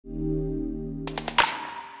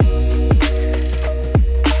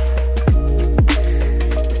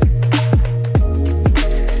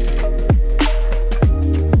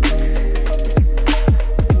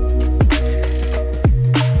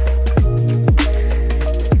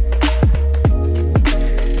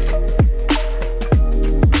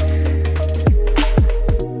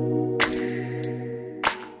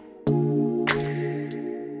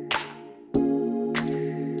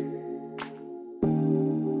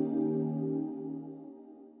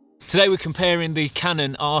Today we're comparing the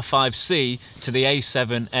Canon R5C to the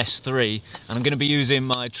A7S3, and I'm going to be using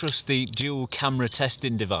my trusty dual camera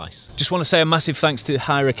testing device. Just want to say a massive thanks to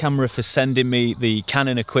Hyra Camera for sending me the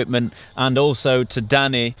Canon equipment, and also to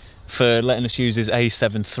Danny for letting us use his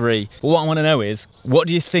A7 III. But what I want to know is, what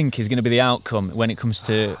do you think is going to be the outcome when it comes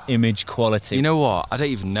to image quality? You know what? I don't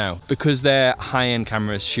even know. Because they're high-end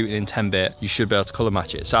cameras shooting in 10-bit, you should be able to colour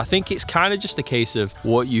match it. So I think it's kind of just a case of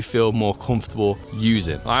what you feel more comfortable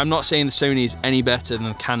using. I'm not saying the Sony is any better than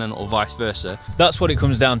the Canon or vice versa. That's what it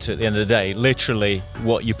comes down to at the end of the day. Literally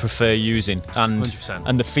what you prefer using and 100%.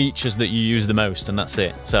 And the features that you use the most, and that's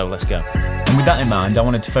it. So let's go. And with that in mind, I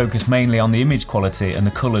wanted to focus mainly on the image quality and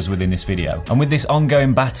the colours within this video. And with this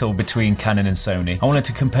ongoing battle between Canon and Sony, I wanted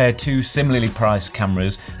to compare two similarly priced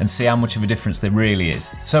cameras and see how much of a difference there really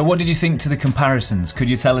is. So what did you think to the comparisons? Could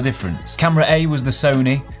you tell a difference? Camera A was the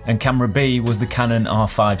Sony and camera B was the Canon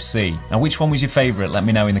R5C. Now which one was your favourite? Let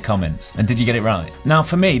me know in the comments. And did you get it right? Now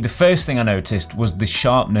for me, the first thing I noticed was the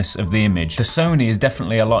sharpness of the image. The Sony is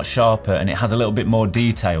definitely a lot sharper and it has a little bit more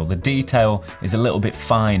detail. The detail is a little bit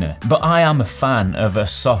finer. But I am a fan of a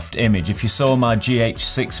soft image. If you saw my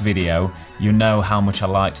GH6 video, you know how much I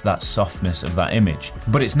liked that softness of that image.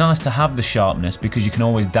 But it's nice to have the sharpness because you can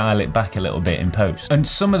always dial it back a little bit in post. And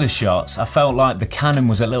some of the shots, I felt like the Canon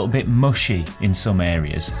was a little bit mushy in some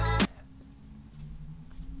areas.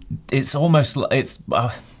 It's almost like,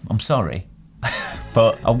 I'm sorry,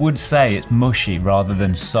 but I would say it's mushy rather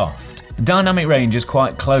than soft. The dynamic range is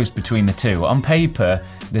quite close between the two. On paper,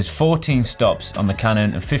 there's 14 stops on the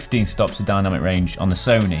Canon and 15 stops of dynamic range on the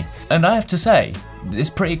Sony. And I have to say,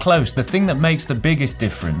 it's pretty close. The thing that makes the biggest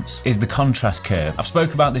difference is the contrast curve. I've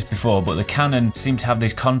spoke about this before, but the Canon seem to have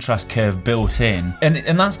this contrast curve built in.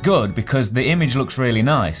 And that's good because the image looks really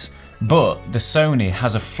nice. But the Sony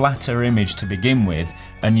has a flatter image to begin with,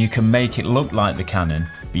 and you can make it look like the Canon,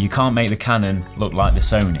 but you can't make the Canon look like the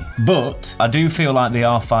Sony. But I do feel like the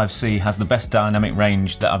R5C has the best dynamic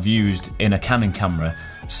range that I've used in a Canon camera.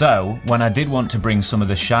 So when I did want to bring some of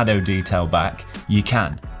the shadow detail back, you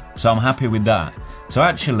can. So I'm happy with that. So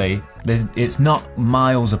actually, it's not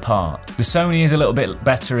miles apart. The Sony is a little bit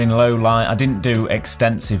better in low light. I didn't do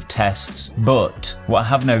extensive tests, but what I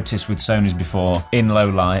have noticed with Sonys before in low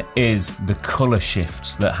light is the colour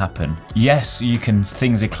shifts that happen. Yes,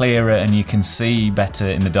 things are clearer and you can see better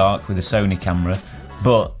in the dark with the Sony camera,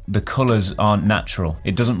 but the colours aren't natural.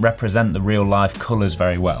 It doesn't represent the real life colours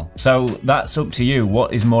very well. So that's up to you.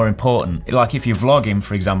 What is more important? Like if you're vlogging,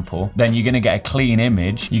 for example, then you're gonna get a clean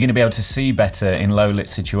image. You're gonna be able to see better in low lit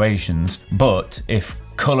situations. But if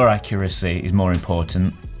colour accuracy is more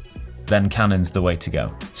important, then Canon's the way to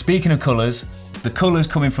go. Speaking of colours, the colours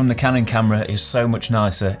coming from the Canon camera is so much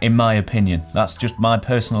nicer, in my opinion. That's just my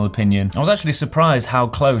personal opinion. I was actually surprised how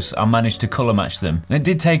close I managed to colour match them. And it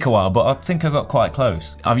did take a while, but I think I got quite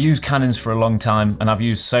close. I've used Canons for a long time, and I've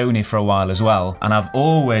used Sony for a while as well, and I've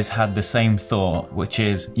always had the same thought, which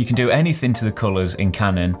is you can do anything to the colours in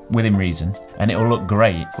Canon within reason, and it will look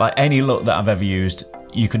great. Like any look that I've ever used,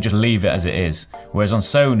 you could just leave it as it is. Whereas on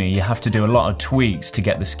Sony, you have to do a lot of tweaks to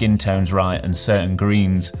get the skin tones right and certain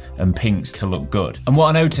greens and pinks to look good. And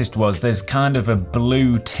what I noticed was there's kind of a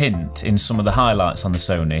blue tint in some of the highlights on the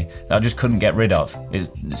Sony that I just couldn't get rid of.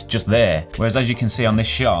 It's just there. Whereas as you can see on this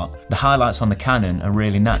shot, the highlights on the Canon are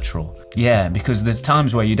really natural. Yeah, because there's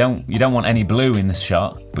times where you don't want any blue in this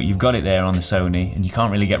shot, but you've got it there on the Sony and you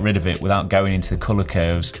can't really get rid of it without going into the colour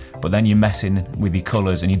curves, but then you're messing with your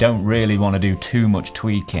colours and you don't really want to do too much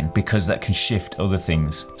tweaking because that can shift other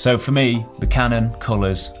things. So for me, the Canon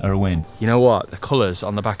colours are a win. You know what? The colours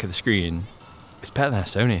on the back of the screen, it's better than a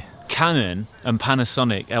Sony. Canon and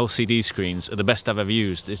Panasonic LCD screens are the best I've ever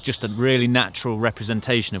used. It's just a really natural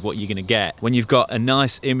representation of what you're gonna get. When you've got a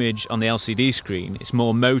nice image on the LCD screen, it's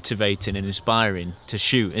more motivating and inspiring to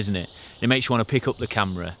shoot, isn't it? It makes you want to pick up the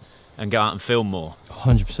camera and go out and film more.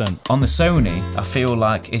 100%. On the Sony, I feel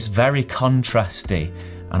like it's very contrasty,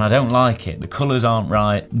 and I don't like it. The colours aren't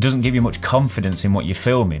right. It doesn't give you much confidence in what you're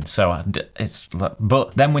filming. So it's like,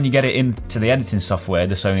 but then when you get it into the editing software,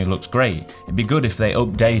 the Sony looks great. It'd be good if they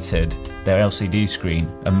updated their LCD screen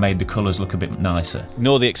and made the colours look a bit nicer.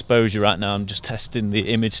 Ignore the exposure right now. I'm just testing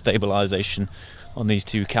the image stabilisation on these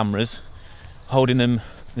two cameras. Holding them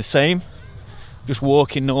the same, just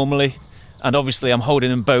walking normally. And obviously I'm holding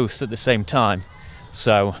them both at the same time.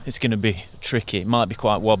 So it's gonna be tricky. It might be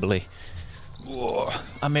quite wobbly. Whoa,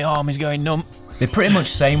 and my arm is going numb. They're pretty much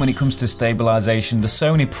same when it comes to stabilisation. The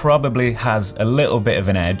Sony probably has a little bit of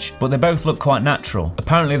an edge, but they both look quite natural.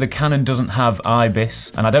 Apparently the Canon doesn't have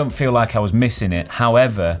IBIS, and I don't feel like I was missing it.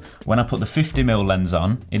 However, when I put the 50mm lens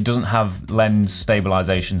on, it doesn't have lens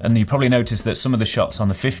stabilisation, and you probably noticed that some of the shots on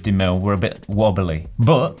the 50mm were a bit wobbly.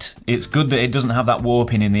 But it's good that it doesn't have that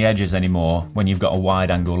warping in the edges anymore when you've got a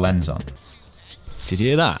wide-angle lens on. Did you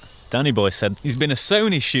hear that? Danny boy said he's been a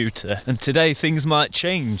Sony shooter and today things might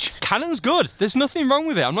change. Canon's good. There's nothing wrong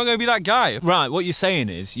with it. I'm not going to be that guy. Right, what you're saying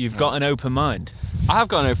is you've got an open mind. I have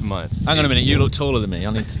got an open mind. Hang on a minute, you look taller than me.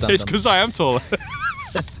 I need to stand It's because I am taller.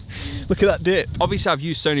 Look at that dip. Obviously I've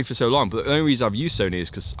used Sony for so long, but the only reason I've used Sony is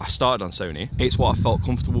because I started on Sony. It's what I felt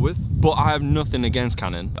comfortable with. But I have nothing against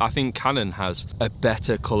Canon. I think Canon has a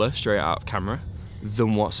better colour straight out of camera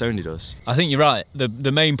than what Sony does. I think you're right. The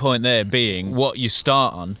main point there being what you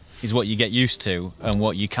start on is what you get used to and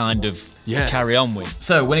what you kind of carry on with.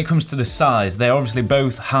 So when it comes to the size, they're obviously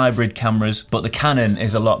both hybrid cameras, but the Canon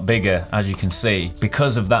is a lot bigger, as you can see,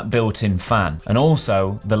 because of that built-in fan. And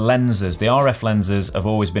also the lenses, the RF lenses have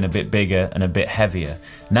always been a bit bigger and a bit heavier.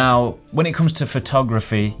 Now, when it comes to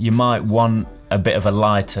photography, you might want a bit of a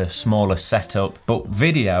lighter, smaller setup, but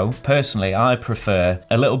video, personally, I prefer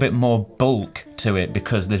a little bit more bulk to it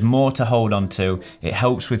because there's more to hold on to. It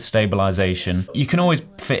helps with stabilization. You can always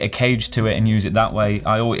fit a cage to it and use it that way.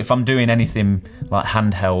 If I'm doing anything like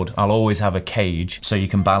handheld, I'll always have a cage so you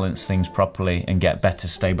can balance things properly and get better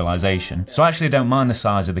stabilization. So I actually don't mind the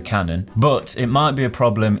size of the Canon, but it might be a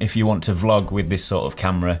problem if you want to vlog with this sort of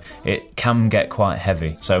camera. It can get quite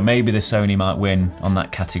heavy, so maybe the Sony might win on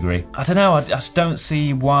that category. I don't know, I just don't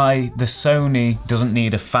see why the Sony doesn't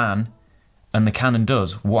need a fan and the Canon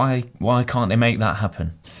does. Why can't they make that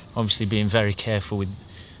happen? Obviously being very careful with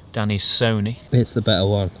Danny's Sony. It's the better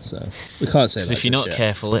one, so we can't say that. If you're not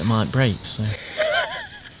careful, it might break. So.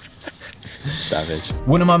 Savage.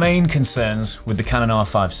 One of my main concerns with the Canon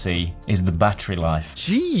R5 C is the battery life.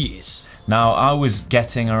 Jeez. Now, I was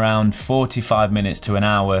getting around 45 minutes to an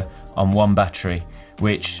hour on one battery,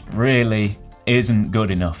 which really isn't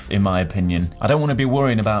good enough in my opinion. I don't want to be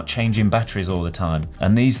worrying about changing batteries all the time,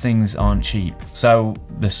 and these things aren't cheap. So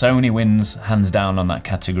the Sony wins hands down on that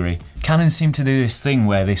category. Canon seem to do this thing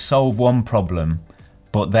where they solve one problem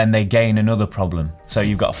but then they gain another problem. So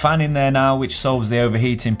you've got a fan in there now which solves the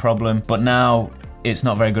overheating problem, but now it's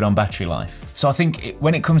not very good on battery life. So I think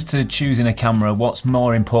when it comes to choosing a camera, what's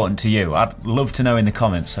more important to you? I'd love to know in the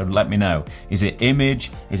comments, so let me know. Is it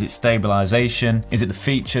image? Is it stabilization? Is it the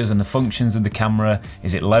features and the functions of the camera?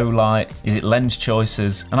 Is it low light? Is it lens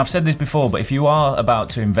choices? And I've said this before, but if you are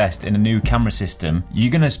about to invest in a new camera system,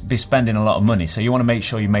 you're gonna be spending a lot of money, so you wanna make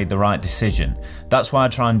sure you made the right decision. That's why I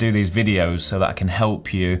try and do these videos, so that I can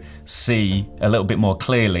help you see a little bit more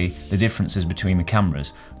clearly the differences between the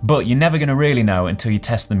cameras. But you're never gonna really know until you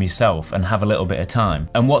test them yourself and have a little bit of time.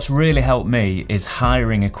 And what's really helped me is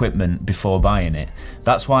hiring equipment before buying it.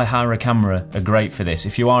 That's why Hire a Camera are great for this.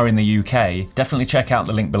 If you are in the UK, definitely check out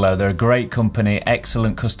the link below. They're a great company,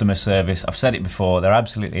 excellent customer service. I've said it before, they're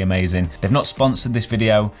absolutely amazing. They've not sponsored this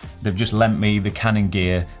video, they've just lent me the Canon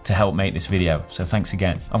gear to help make this video. So thanks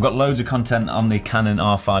again. I've got loads of content on the Canon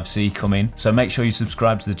R5C coming, so make sure you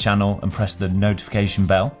subscribe to the channel and press the notification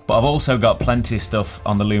bell. But I've also got plenty of stuff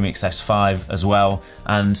on the Lumix S5 as well,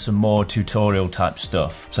 and some more tutorial type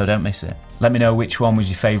stuff, so don't miss it. Let me know which one was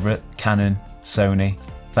your favourite, Canon, Sony.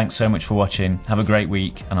 Thanks so much for watching, have a great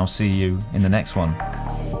week, and I'll see you in the next one.